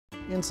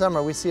In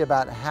summer, we see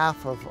about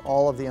half of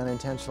all of the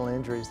unintentional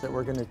injuries that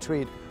we're going to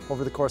treat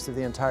over the course of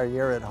the entire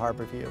year at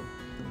Harborview.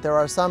 There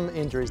are some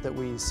injuries that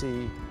we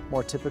see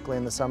more typically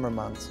in the summer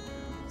months.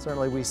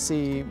 Certainly we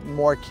see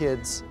more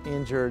kids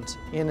injured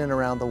in and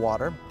around the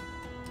water.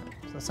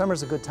 So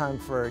summer's a good time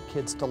for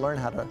kids to learn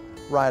how to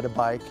ride a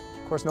bike.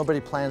 Of course, nobody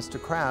plans to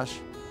crash,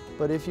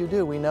 but if you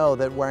do, we know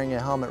that wearing a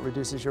helmet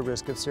reduces your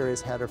risk of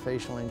serious head or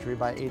facial injury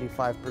by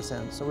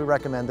 85%. So we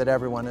recommend that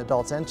everyone,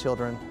 adults and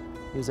children,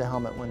 use a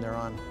helmet when they're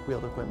on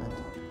wheeled equipment.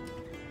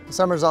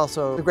 Summer's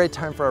also a great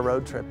time for a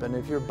road trip, and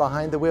if you're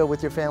behind the wheel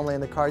with your family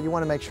in the car, you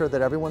want to make sure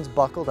that everyone's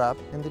buckled up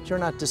and that you're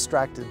not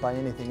distracted by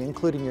anything,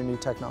 including your new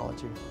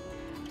technology.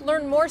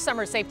 Learn more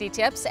summer safety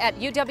tips at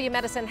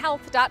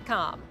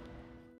uwmedicinehealth.com.